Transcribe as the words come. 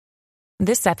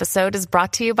This episode is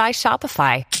brought to you by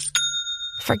Shopify.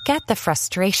 Forget the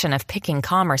frustration of picking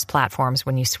commerce platforms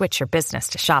when you switch your business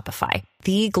to Shopify,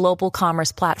 the global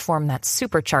commerce platform that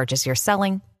supercharges your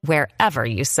selling wherever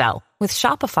you sell. With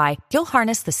Shopify, you'll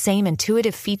harness the same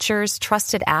intuitive features,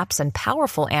 trusted apps, and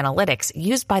powerful analytics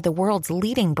used by the world's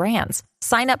leading brands.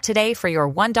 Sign up today for your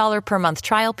 $1 per month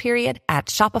trial period at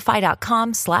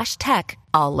shopify.com/tech,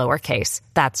 all lowercase.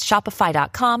 That's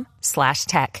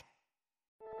shopify.com/tech.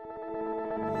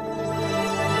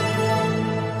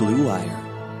 Blue Wire.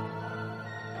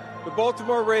 The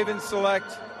Baltimore Ravens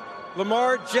select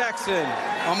Lamar Jackson.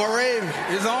 I'm a Raven.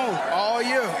 It's on all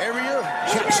year, every year.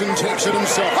 Jackson takes it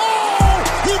himself.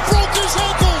 Oh! He broke his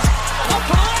ankles! Up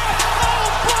the left! Oh,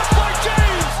 blocked by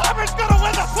James! Auburn's gonna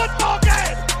win the football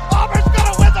game! Auburn's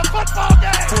gonna win the football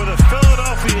game! For the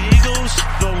Philadelphia Eagles,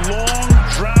 the long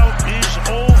drought is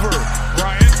over.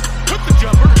 Bryant took the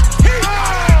jumper.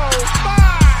 Oh,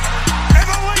 my! And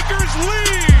the Lakers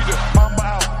lead! Mamba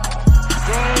out.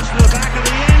 Goes to the back of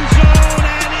the end zone,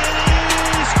 and it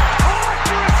is caught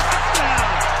for a touchdown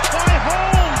by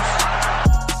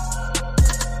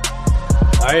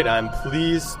Holmes. All right, I'm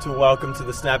pleased to welcome to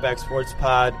the Snapback Sports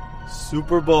Pod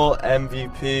Super Bowl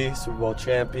MVP, Super Bowl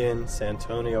champion,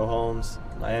 Santonio Holmes,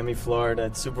 Miami, Florida.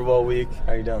 It's Super Bowl week.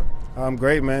 How you doing? I'm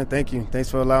great, man. Thank you. Thanks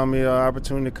for allowing me an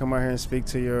opportunity to come out here and speak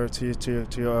to your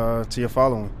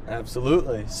following.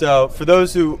 Absolutely. So, for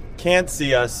those who can't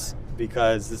see us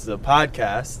because this is a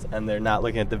podcast and they're not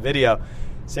looking at the video,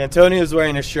 Santonio's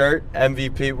wearing a shirt,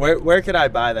 MVP. Where could I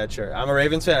buy that shirt? I'm a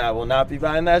Ravens fan. I will not be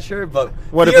buying that shirt, but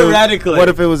theoretically. What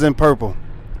if it was in purple?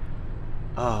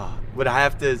 Would I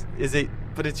have to? Is it?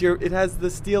 But it's your. It has the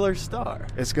Steelers star.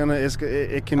 It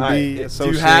can be associated.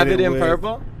 Do you have it in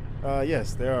purple?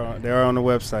 Yes, they are on the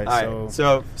website. All right.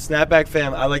 So Snapback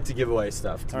fam, I like to give away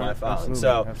stuff to my following.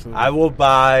 Absolutely. I will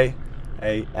buy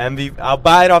a MVP. I'll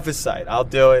buy it off his site. I'll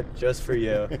do it just for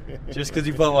you, just because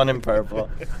you put one in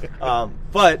purple.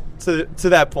 But to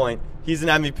that point, he's an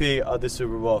MVP of the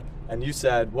Super Bowl, and you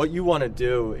said what you want to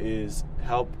do is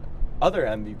help other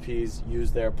MVPs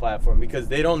use their platform because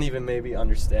they don't even maybe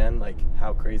understand like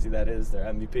how crazy that is, their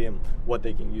MVP, and what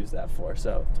they can use that for.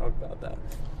 So talk about that.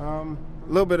 A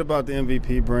little bit about the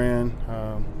MVP brand.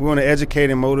 We want to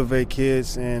educate and motivate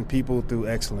kids and people through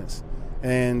excellence.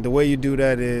 And the way you do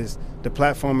that is the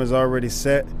platform is already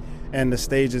set and the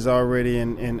stage is already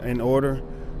in order,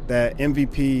 that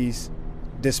MVPs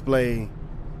display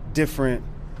different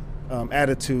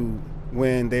attitude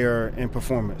when they are in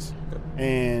performance.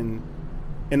 And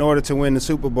in order to win the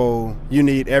Super Bowl, you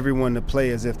need everyone to play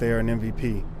as if they are an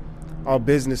MVP. All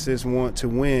businesses want to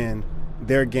win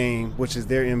their game, which is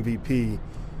their MVP,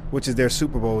 which is their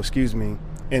Super Bowl,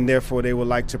 and therefore they would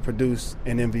like to produce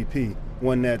an MVP,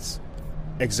 one that's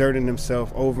exerting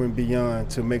himself over and beyond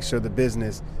to make sure the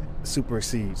business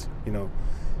supersedes.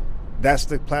 That's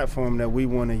the platform that we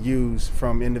want to use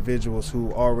from individuals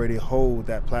who already hold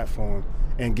that platform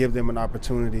and give them an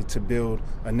opportunity to build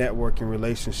a networking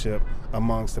relationship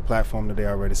amongst the platform that they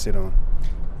already sit on.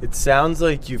 It sounds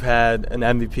like you've had an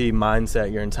MVP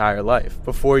mindset your entire life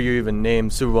before you even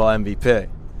named Super Bowl MVP.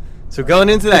 So going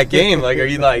into that game, like, are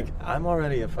you like, I'm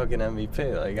already a fucking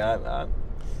MVP? Like, I'm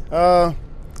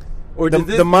or the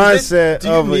mindset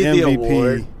of an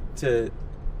MVP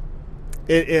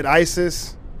it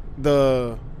ices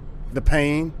the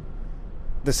pain,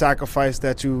 the sacrifice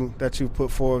that you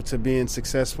put forward to being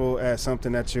successful at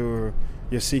something that you're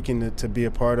seeking to be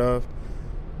a part of.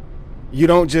 You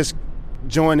don't just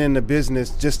join in the business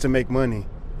just to make money.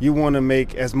 You want to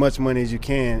make as much money as you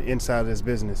can inside of this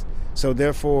business. So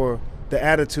therefore, the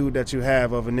attitude that you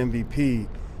have of an MVP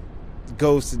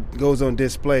goes on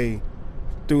display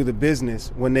through the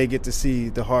business when they get to see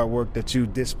the hard work that you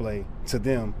display to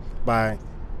them by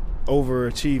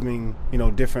overachieving,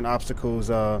 different obstacles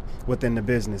within the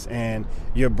business, and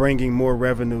you're bringing more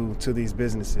revenue to these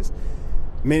businesses.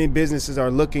 Many businesses are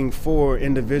looking for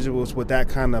individuals with that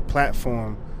kind of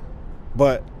platform,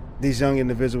 but these young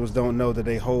individuals don't know that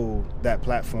they hold that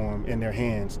platform in their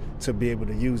hands to be able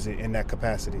to use it in that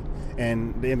capacity.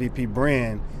 And the MVP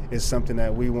brand is something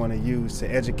that we want to use to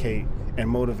educate and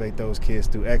motivate those kids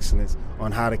through excellence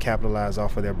on how to capitalize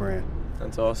off of their brand.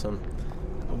 That's awesome.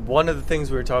 One of the things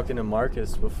we were talking to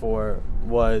Marcus before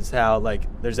was how, like,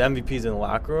 there's MVPs in the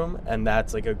locker room, and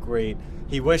that's like a great –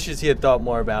 he wishes he had thought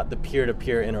more about the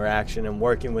peer-to-peer interaction and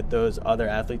working with those other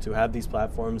athletes who have these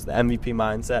platforms, the MVP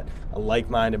mindset, a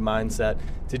like-minded mindset.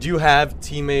 Did you have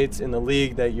teammates in the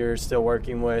league that you're still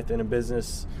working with in a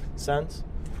business sense?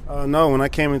 No, when I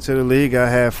came into the league, I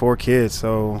had 4 kids,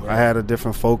 so I had a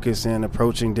different focus in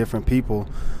approaching different people.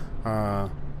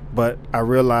 But I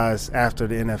realized after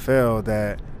the NFL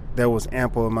that there was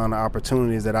ample amount of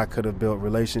opportunities that I could have built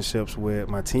relationships with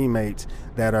my teammates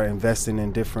that are investing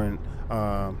in different,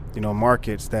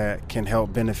 markets that can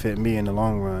help benefit me in the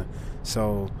long run.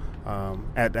 So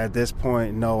at this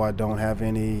point, no, I don't have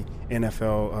any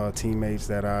NFL teammates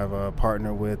that I've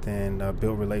partnered with and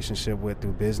built relationship with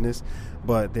through business,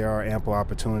 but there are ample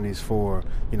opportunities for,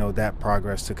 that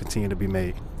progress to continue to be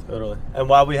made. Totally. And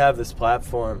while we have this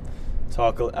platform,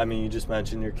 you just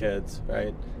mentioned your kids,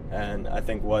 right? And I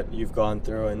think what you've gone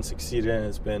through and succeeded in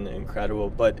has been incredible.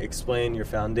 But explain your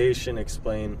foundation,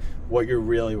 explain what you're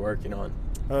really working on.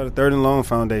 The Third and Long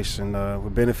Foundation. We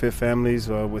benefit families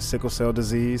with sickle cell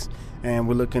disease, and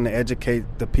we're looking to educate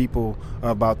the people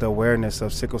about the awareness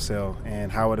of sickle cell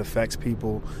and how it affects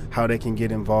people, how they can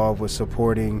get involved with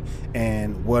supporting,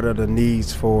 and what are the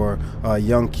needs for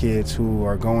young kids who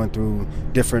are going through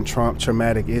different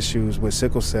traumatic issues with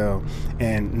sickle cell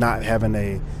and not having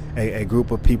a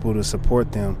group of people to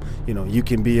support them. You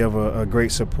can be of a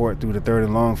great support through the Third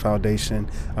and Long Foundation,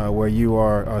 where you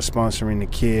are sponsoring the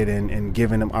kid and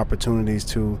giving them opportunities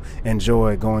to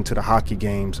enjoy going to the hockey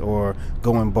games or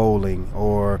going bowling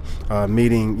or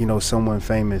meeting, someone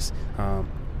famous.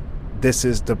 This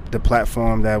is the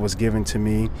platform that was given to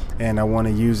me, and I want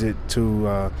to use it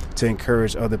to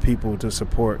encourage other people to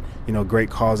support, great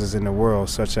causes in the world,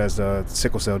 such as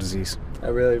sickle cell disease. I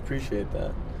really appreciate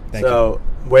that. Thank so you.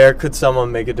 Where could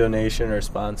someone make a donation or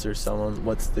sponsor someone?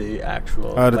 What's the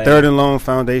actual the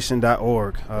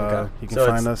thirdandlongfoundation.org. Okay. You can so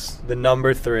find us. The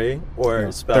number 3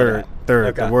 or spell third, that? third,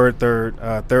 Okay. the word third,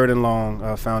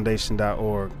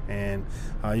 thirdandlongfoundation.org. And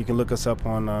you can look us up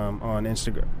on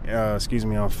Instagram,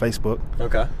 on Facebook.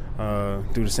 Okay.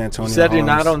 Through the San Antonio You said Homes. you're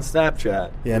not on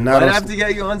Snapchat. Yeah, not Might on have to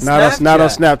get you on not Snapchat. on, not on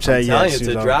Snapchat I'm yet. telling you, it's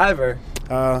a driver.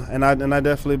 And I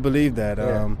definitely believe that.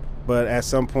 Yeah. But at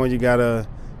some point you gotta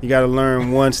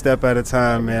learn one step at a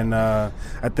time, and I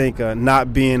think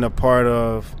not being a part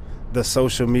of the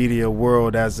social media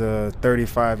world as a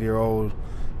 35-year-old,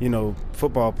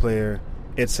 football player,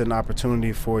 it's an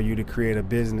opportunity for you to create a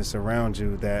business around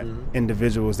you that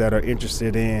individuals that are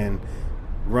interested in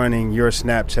running your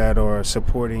Snapchat or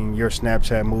supporting your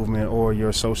Snapchat movement or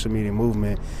your social media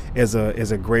movement is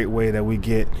a great way that we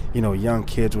get young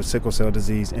kids with sickle cell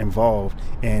disease involved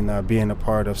and being a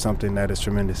part of something that is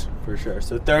tremendous. For sure.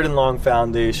 So Third and Long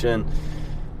Foundation,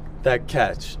 that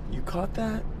catch, you caught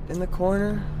that in the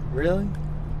corner? Really?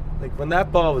 Like when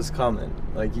that ball was coming,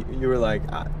 like you were like,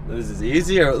 this is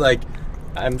easy, or like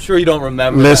I'm sure you don't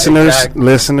remember.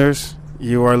 Listeners,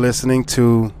 you are listening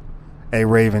to a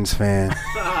Ravens fan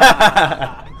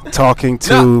talking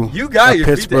to you got a your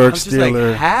Pittsburgh feet there. I'm Steeler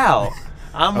just like, how?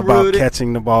 I'm about rooting.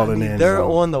 catching the ball in the end They're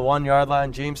zone. on the 1 yard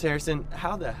line. James Harrison,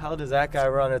 how the hell does that guy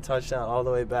run a touchdown all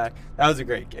the way back? That was a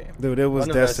great game. Dude, it was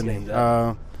One of the best destiny. games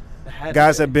ever.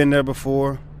 Guys have been there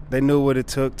before. They knew what it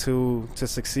took to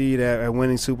succeed at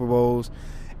winning Super Bowls.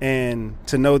 And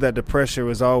to know that the pressure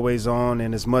is always on,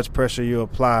 and as much pressure you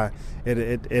apply,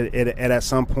 it at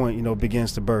some point,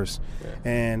 begins to burst. Yeah.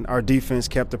 And our defense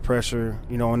kept the pressure,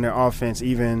 on their offense,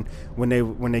 even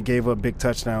when they gave up big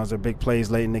touchdowns or big plays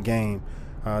late in the game.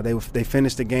 They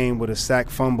finished the game with a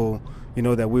sack fumble,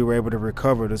 that we were able to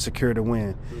recover to secure the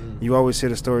win. Mm-hmm. You always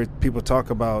hear the story, people talk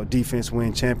about defense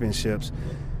win championships.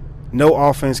 No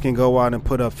offense can go out and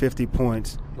put up 50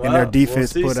 points, and their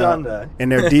defense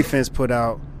put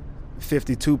out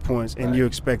 52 points, and you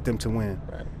expect them to win.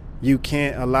 Right. You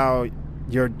can't allow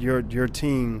your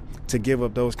team to give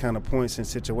up those kind of points in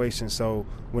situations. So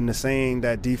when the saying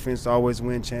that defense always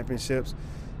win championships,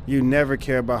 you never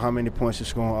care about how many points you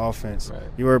score on offense. Right.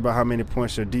 You worry about how many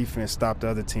points your defense stopped the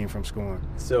other team from scoring.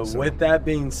 So with that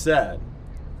being said,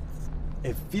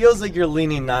 it feels like you're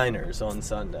leaning Niners on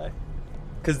Sunday.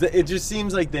 Because it just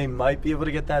seems like they might be able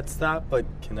to get that stop, but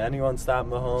can anyone stop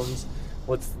Mahomes?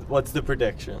 What's the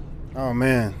prediction? Oh,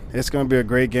 man, it's going to be a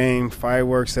great game.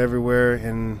 Fireworks everywhere,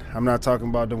 and I'm not talking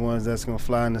about the ones that's going to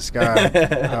fly in the sky.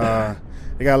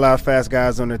 They got a lot of fast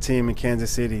guys on their team in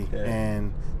Kansas City,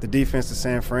 and the defense of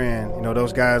San Fran,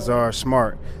 those guys are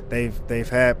smart. They've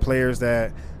had players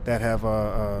that have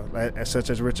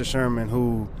such as Richard Sherman,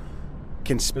 who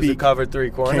can speak. Who's a cover 3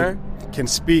 corner? Can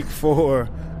speak for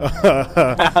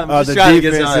the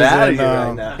defenses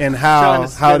and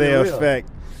how they affect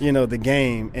the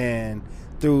game, and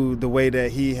through the way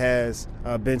that he has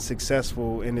been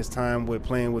successful in his time with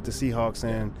playing with the Seahawks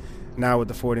and now with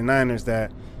the 49ers,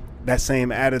 that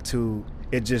same attitude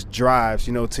it just drives,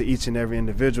 to each and every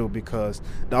individual, because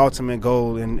the ultimate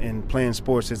goal in playing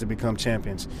sports is to become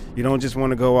champions. You don't just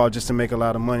want to go out just to make a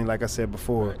lot of money, like I said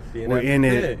before. We're in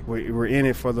it. We're in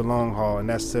it for the long haul, and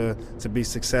that's to be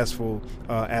successful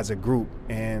as a group.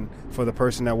 And for the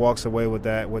person that walks away with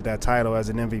that title as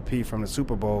an MVP from the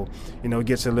Super Bowl,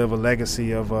 gets to live a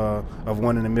legacy of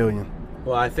 1 in a million.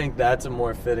 Well, I think that's a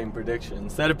more fitting prediction.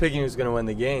 Instead of picking who's going to win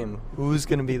the game, who's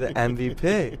going to be the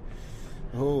MVP?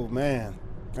 Oh, man.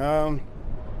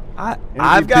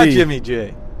 I've got Jimmy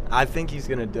G. I think he's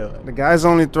going to do it. The guy's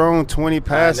only thrown 20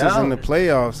 passes in the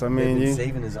playoffs. I mean, he's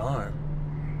saving his arm.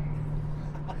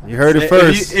 You heard it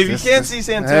first. If you can't see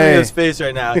Santonio's face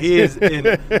right now, he is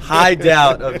in high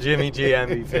doubt of Jimmy G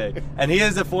MVP. And he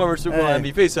is a former Super Bowl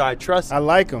MVP, so I trust him. I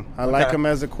like him. I like him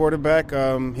as a quarterback.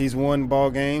 He's won ball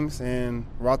games, and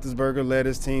Roethlisberger led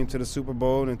his team to the Super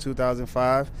Bowl in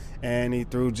 2005, and he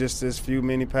threw just as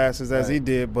many passes as he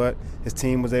did, but his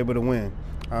team was able to win.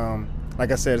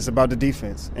 Like I said, it's about the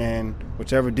defense, and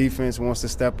whichever defense wants to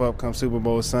step up come Super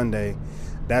Bowl Sunday,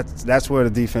 that's where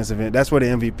the that's where the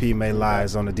MVP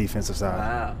lies on the defensive side.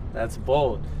 Wow, that's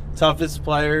bold. Toughest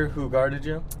player who guarded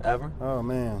you ever? Oh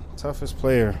man, toughest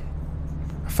player.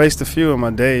 I faced a few in my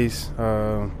days.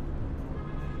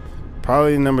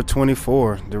 Probably number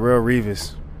 24, Darrelle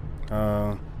Revis.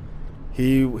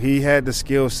 He had the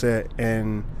skill set,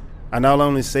 and I not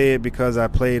only say it because I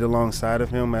played alongside of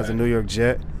him as a New York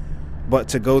Jet, but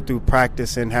to go through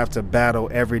practice and have to battle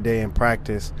every day in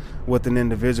practice with an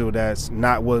individual that's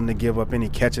not willing to give up any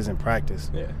catches in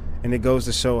practice. Yeah. And it goes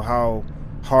to show how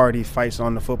hard he fights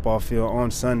on the football field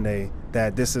on Sunday,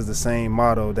 that this is the same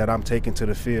motto that I'm taking to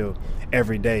the field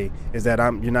every day, is that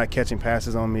you're not catching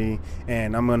passes on me,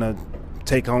 and I'm going to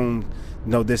take home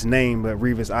this name, but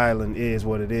Revis Island is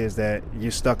what it is, that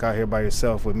you're stuck out here by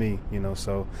yourself with me,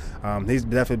 So he's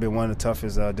definitely been one of the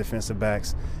toughest defensive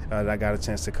backs that I got a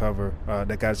chance to cover.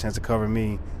 That got a chance to cover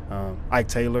me. Ike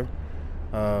Taylor,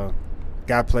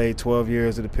 guy played 12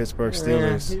 years with the Pittsburgh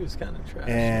Steelers. Yeah, he was kind of trash.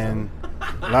 And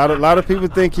a lot of people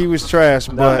think he was trash,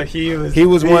 but he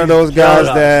was one of those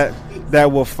guys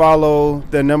that will follow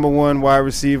the number one wide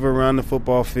receiver around the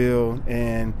football field,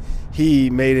 and he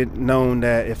made it known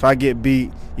that if I get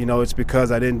beat, it's because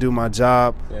I didn't do my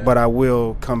job, but I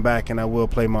will come back and I will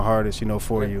play my hardest,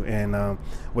 for you. And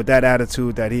with that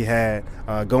attitude that he had,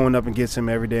 going up against him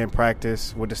every day in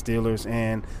practice with the Steelers,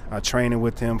 and training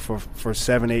with him for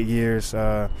 7-8 years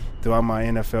throughout my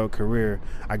NFL career,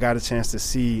 I got a chance to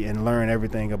see and learn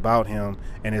everything about him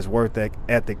and his work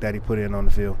ethic that he put in on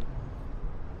the field.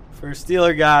 For a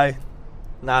Steeler guy,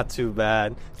 not too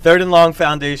bad.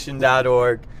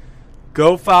 thirdandlongfoundation.org.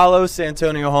 Go follow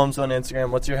Santonio Holmes on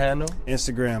Instagram. What's your handle?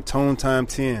 Instagram, Tone Time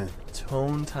 10.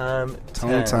 Tone Time 10.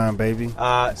 Tone Time, baby.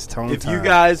 It's Tone Time. You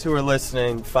guys who are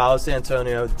listening, follow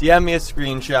Santonio. DM me a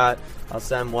screenshot. I'll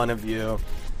send one of you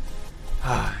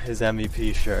his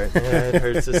MVP shirt. It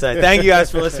hurts to say. Thank you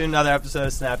guys for listening to another episode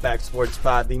of Snapback Sports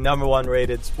Pod, the number one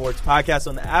rated sports podcast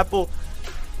on the Apple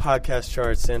Podcast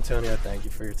charts. Santonio, thank you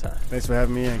for your time. Thanks for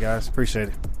having me in, guys. Appreciate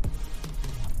it.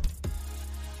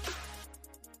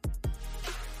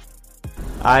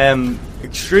 I am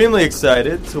extremely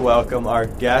excited to welcome our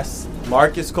guest,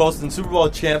 Marques Colston, Super Bowl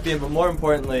champion, but more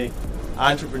importantly,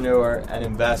 entrepreneur and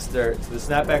investor, to the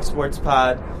Snapback Sports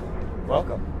Pod.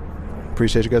 Welcome.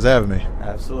 Appreciate you guys having me.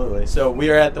 Absolutely. So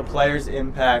we are at the Players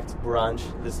Impact Brunch.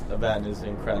 This event is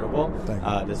incredible. Thank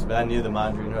you. This venue, the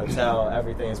Mondrian Hotel,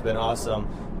 everything has been awesome.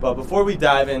 But before we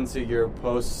dive into your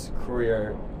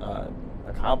post-career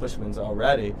accomplishments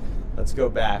already, let's go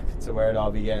back to where it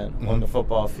all began, on the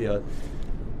football field.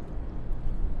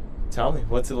 Tell me,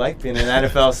 what's it like being an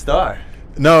NFL star?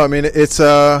 No, I mean it's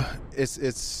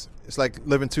like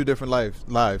living two different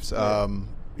lives. Yeah.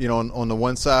 On the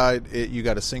one side, you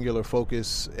got a singular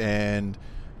focus, and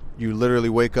you literally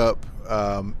wake up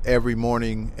every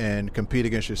morning and compete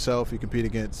against yourself. You compete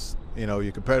against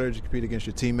your competitors. You compete against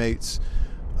your teammates.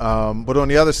 But on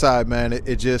the other side, man,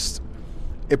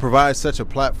 it provides such a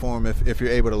platform if you're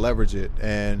able to leverage it.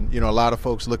 And a lot of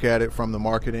folks look at it from the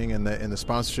marketing and the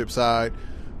sponsorship side.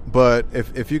 But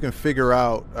if you can figure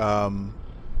out,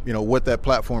 what that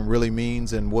platform really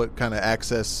means and what kind of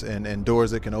access and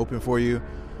doors it can open for you,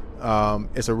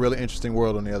 it's a really interesting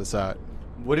world on the other side.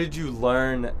 What did you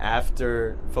learn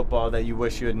after football that you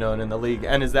wish you had known in the league?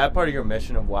 And is that part of your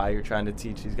mission of why you're trying to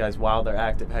teach these guys while they're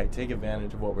active, hey, take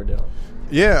advantage of what we're doing?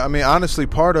 Yeah, I mean, honestly,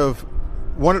 part of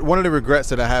one of the regrets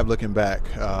that I have looking back,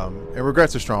 and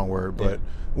regret's a strong word, but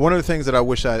one of the things that I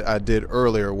wish I did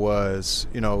earlier was,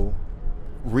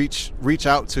 reach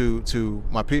out to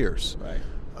my peers. Right.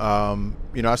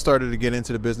 I started to get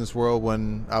into the business world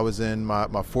when I was in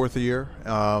my fourth year.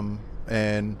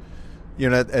 And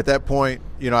at that point,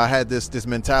 I had this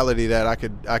mentality that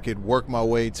I could work my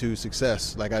way to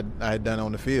success like I had done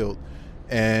on the field.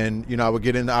 And, I would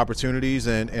get into opportunities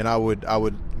and I would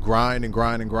grind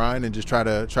and just try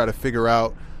to figure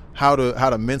out how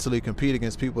to mentally compete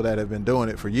against people that have been doing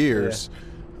it for years.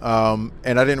 Yeah.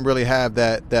 And I didn't really have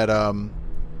that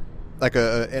like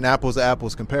an apples to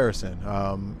apples comparison.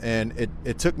 And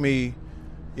it took me,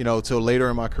 till later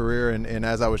in my career and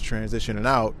as I was transitioning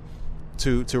out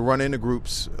to run into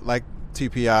groups like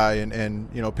TPI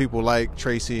and people like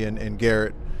Tracy and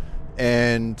Garrett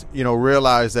and,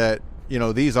 realize that,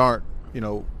 these aren't,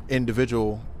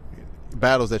 individual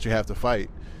battles that you have to fight.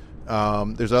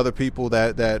 There's other people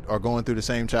that are going through the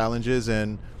same challenges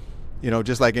and,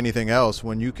 just like anything else,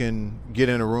 when you can get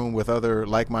in a room with other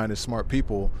like-minded, smart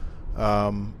people,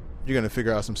 you're going to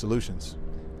figure out some solutions.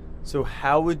 So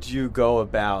how would you go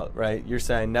about, right? You're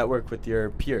saying network with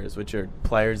your peers, which are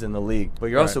players in the league,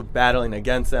 but you're also battling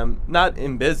against them, not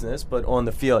in business, but on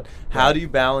the field. How do you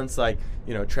balance,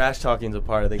 trash talking is a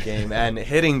part of the game and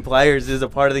hitting players is a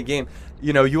part of the game?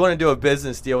 You want to do a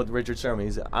business deal with Richard Sherman.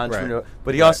 He's an entrepreneur,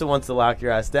 but he also wants to lock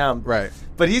your ass down. Right.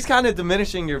 But he's kind of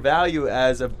diminishing your value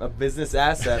as a business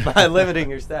asset by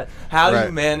limiting your stats. How do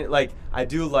you manage? I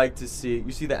do like to see,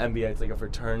 you see the NBA, it's like a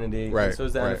fraternity. Right. And so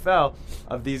is the NFL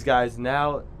of these guys.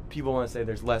 Now people want to say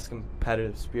there's less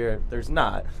competitive spirit. There's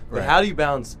not. But how do you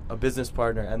balance a business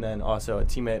partner and then also a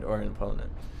teammate or an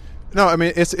opponent? No, I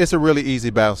mean, it's a really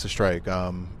easy balance to strike.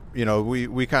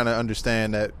 We kind of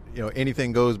understand that,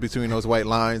 anything goes between those white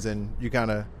lines and you got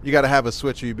to have a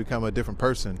switch or you become a different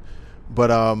person. But,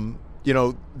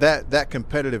 that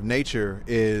competitive nature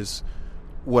is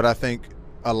what I think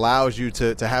allows you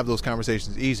to have those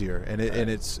conversations easier. And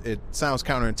it sounds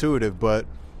counterintuitive, but,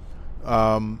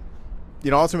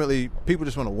 ultimately people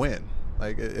just want to win.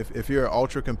 Like if you're an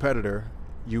ultra competitor,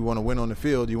 you want to win on the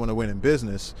field, you want to win in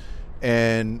business.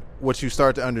 And what you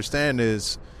start to understand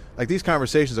is, these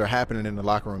conversations are happening in the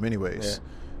locker room anyways.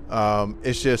 Yeah.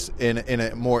 It's just in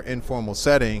a more informal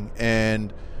setting.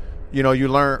 And, you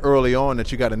learn early on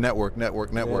that you got to network.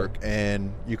 Yeah.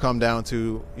 And you come down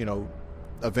to,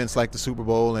 events like the Super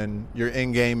Bowl and your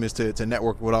end game is to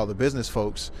network with all the business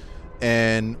folks.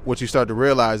 And what you start to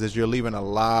realize is you're leaving a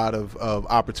lot of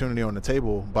opportunity on the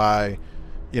table by,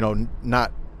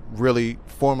 not really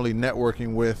formally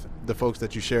networking with the folks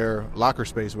that you share locker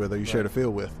space with or you share the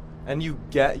field with. And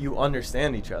you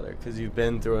understand each other because you've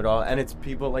been through it all, and it's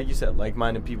people, like you said,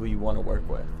 like-minded people you want to work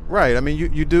with. Right. I mean,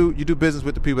 you do business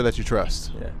with the people that you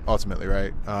trust. Yeah. Ultimately,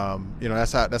 right?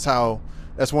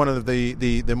 That's one of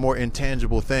the more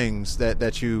intangible things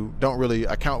that you don't really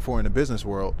account for in the business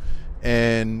world,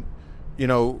 and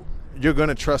you're going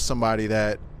to trust somebody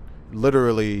that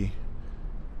literally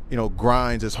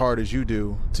grinds as hard as you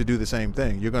do to do the same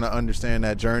thing. You're going to understand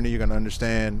that journey. You're going to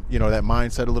understand, that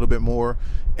mindset a little bit more.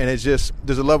 And it's just,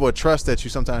 there's a level of trust that you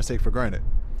sometimes take for granted.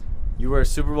 You were a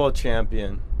Super Bowl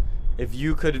champion.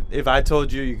 If I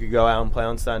told you could go out and play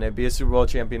on Sunday, be a Super Bowl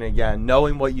champion again,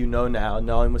 knowing what you know now,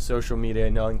 knowing with social media,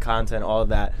 knowing content, all of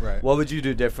that, what would you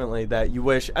do differently that you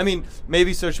wish? I mean,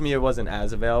 maybe social media wasn't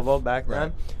as available back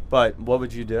then, but what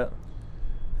would you do?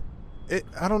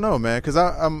 I don't know, man, because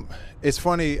it's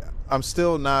funny. I'm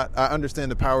still not. I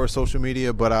understand the power of social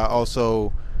media, but I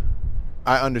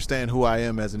understand who I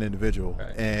am as an individual,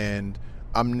 and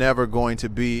I'm never going to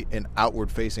be an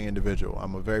outward-facing individual.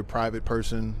 I'm a very private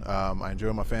person. I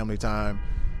enjoy my family time,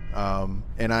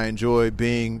 and I enjoy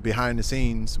being behind the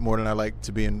scenes more than I like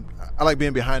to be in. I like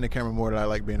being behind the camera more than I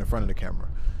like being in front of the camera.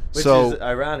 Which is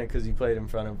ironic because you played in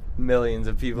front of millions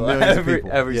of people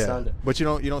every Sunday. But you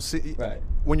don't see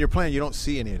when you're playing. You don't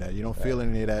see any of that. You don't feel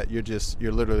any of that.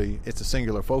 You're literally, it's a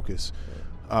singular focus.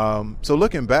 So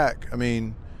looking back, I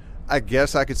mean, I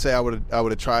guess I could say I would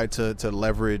have tried to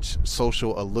leverage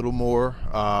social a little more.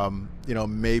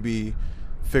 Maybe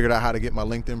figured out how to get my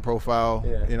LinkedIn profile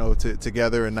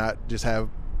together and not just have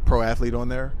pro athlete on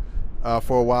there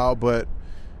for a while, but.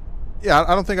 Yeah,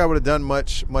 I don't think I would have done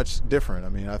much different. I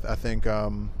mean, I think,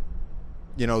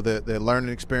 the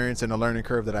learning experience and the learning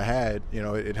curve that I had,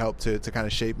 it helped to kind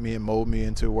of shape me and mold me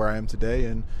into where I am today.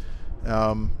 And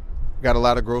got a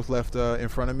lot of growth left in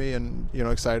front of me and,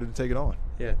 excited to take it on.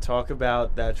 Yeah, talk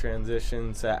about that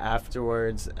transition to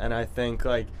afterwards. And I think,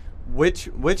 which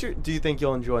do you think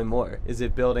you'll enjoy more? Is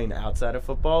it building outside of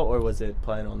football or was it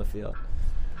playing on the field?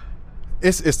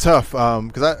 It's tough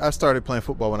because I started playing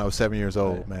football when I was 7 years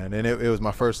old, man, and it was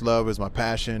my first love, it was my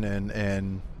passion,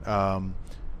 and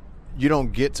you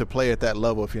don't get to play at that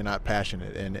level if you're not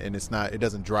passionate, and it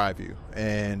doesn't drive you.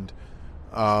 And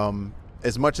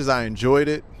As much as I enjoyed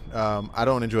it, I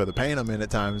don't enjoy the pain I'm in at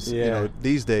times,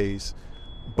 these days.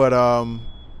 But,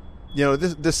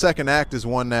 this second act is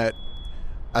one that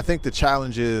I think the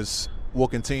challenges will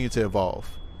continue to evolve.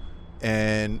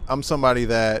 And I'm somebody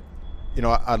that,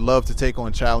 I love to take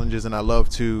on challenges, and I love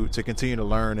to continue to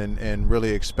learn and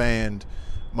really expand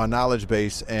my knowledge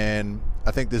base. And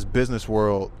I think this business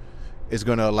world is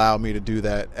going to allow me to do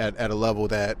that at a level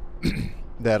that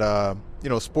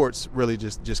sports really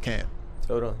just can't.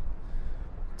 Totally.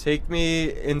 Take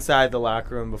me inside the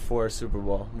locker room before a Super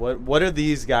Bowl. What are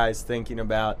these guys thinking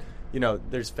about?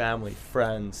 There's family,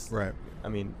 friends, right? I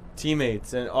mean,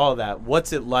 teammates and all that.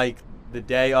 What's it like the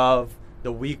day of,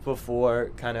 the week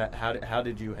before? Kind of how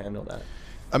did you handle that?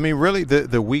 I mean, really,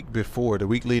 the week before, the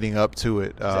week leading up to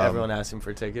it. Is everyone asking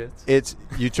for tickets?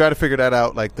 You try to figure that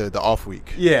out like the off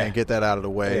week, and get that out of the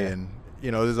way, and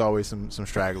there's always some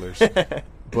stragglers,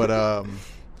 but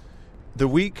the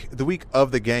week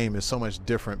of the game is so much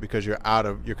different because you're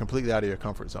completely out of your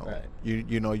comfort zone. Right.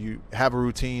 You have a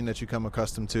routine that you come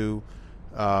accustomed to.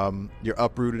 You're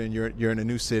uprooted and you're in a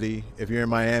new city. If you're in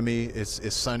Miami,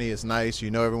 it's sunny, it's nice.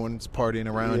 Everyone's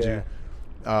partying around you.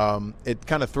 It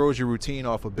kind of throws your routine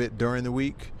off a bit during the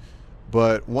week,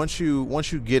 but once you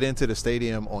get into the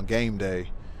stadium on game day,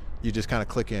 you just kind of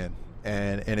click in,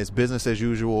 and it's business as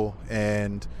usual.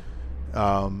 And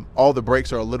all the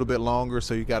breaks are a little bit longer,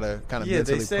 so you got to kind of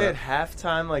mentally they say prep. At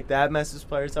halftime, like, that messes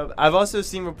players up. I've also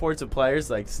seen reports of players,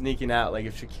 like, sneaking out. Like,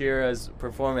 if Shakira's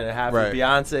performing at halftime, right.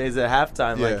 Beyonce is at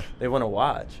halftime, like, they want to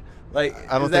watch. Like,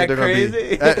 I don't is think that they're crazy?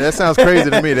 going to be. That sounds crazy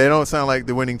to me. They don't sound like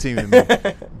the winning team to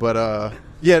me. But,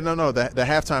 no. The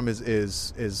halftime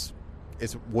is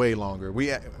way longer.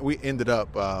 We ended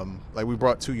up, we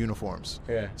brought 2 uniforms.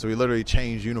 Yeah. So we literally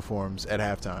changed uniforms at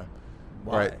halftime.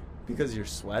 Why? Right. Because you're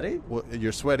sweaty? Well,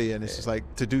 you're sweaty, and it's just like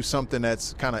to do something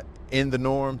that's kind of in the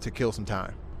norm to kill some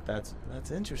time. That's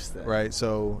interesting. Right.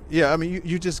 So, I mean,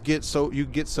 you just get so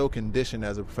conditioned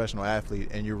as a professional athlete,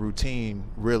 and your routine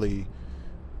really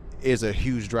is a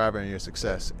huge driver in your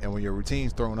success. And when your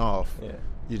routine's thrown off,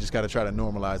 you just got to try to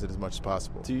normalize it as much as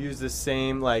possible. Do you use the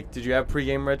same, did you have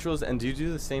pregame rituals, and do you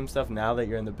do the same stuff now that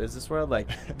you're in the business world? Like,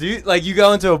 do you, you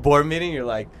go into a board meeting, you're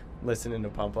like listening to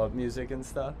pump up music and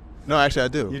stuff? No, actually, I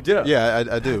do. You do? Yeah,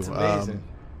 I do. That's amazing.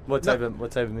 What type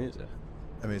of music?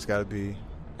 I mean, it's got to be.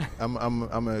 I'm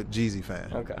a Jeezy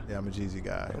fan. Okay. Yeah, I'm a Jeezy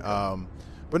guy. Okay.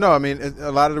 But no, I mean,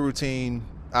 a lot of the routine,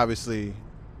 obviously,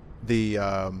 the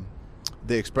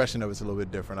expression of it's a little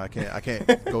bit different. I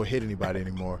can't go hit anybody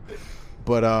anymore.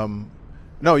 But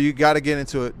no, you got to get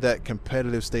into that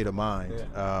competitive state of mind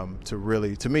to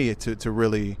really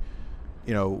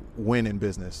win in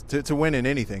business. To win in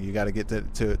anything, you got to get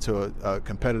to a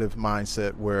competitive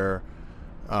mindset where,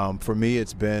 for me,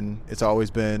 it's always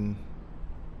been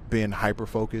being hyper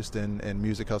focused, and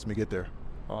music helps me get there.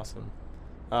 Awesome.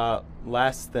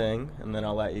 Last thing, and then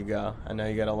I'll let you go. I know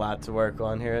you got a lot to work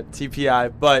on here at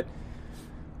TPI, but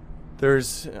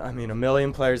there's, a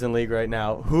million players in the league right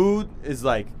now. Who is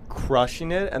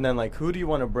crushing it, and then who do you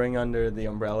want to bring under the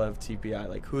umbrella of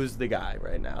TPI? Who's the guy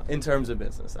right now in terms of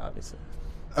business, obviously?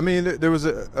 I mean, there was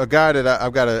a guy that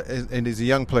I've got and he's a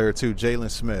young player too, Jalen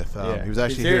Smith. He was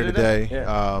actually here today.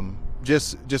 Yeah.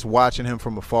 Just watching him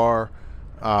from afar,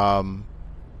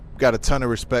 got a ton of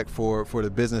respect for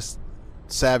the business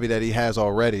savvy that he has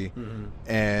already,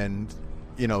 and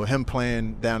him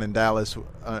playing down in Dallas,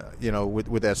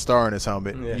 with that star in his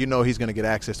helmet, he's going to get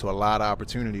access to a lot of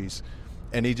opportunities,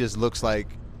 and he just looks like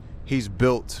he's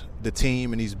built the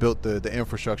team and he's built the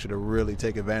infrastructure to really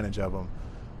take advantage of them.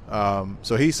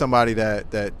 So he's somebody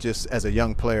that just as a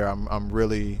young player, I'm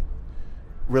really,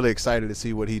 really excited to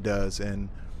see what he does. And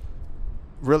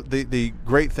the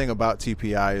great thing about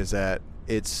TPI is that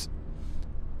it's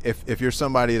if you're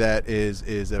somebody that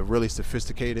is a really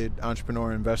sophisticated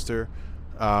entrepreneur investor,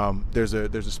 there's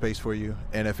a space for you.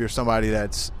 And if you're somebody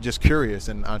that's just curious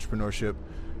in entrepreneurship,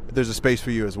 there's a space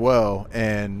for you as well.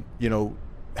 And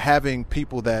having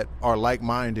people that are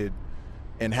like-minded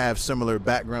and have similar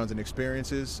backgrounds and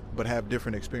experiences, but have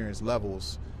different experience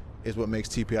levels, is what makes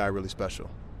TPI really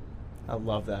special. I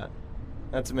love that.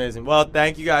 That's amazing. Well,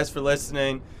 thank you guys for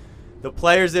listening. The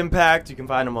Players Impact, you can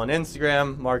find him on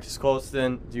Instagram, Marcus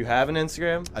Colston. Do you have an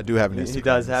Instagram? I do have an Instagram. He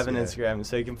does have an Instagram,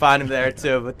 so you can find him there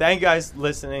too. But thank you guys for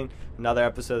listening. Another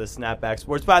episode of Snapback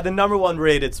Sports by the #1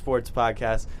 rated sports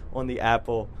podcast on the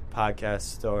Apple Podcast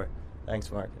Store.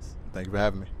 Thanks, Marcus. Thank you for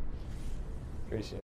having me. Appreciate it.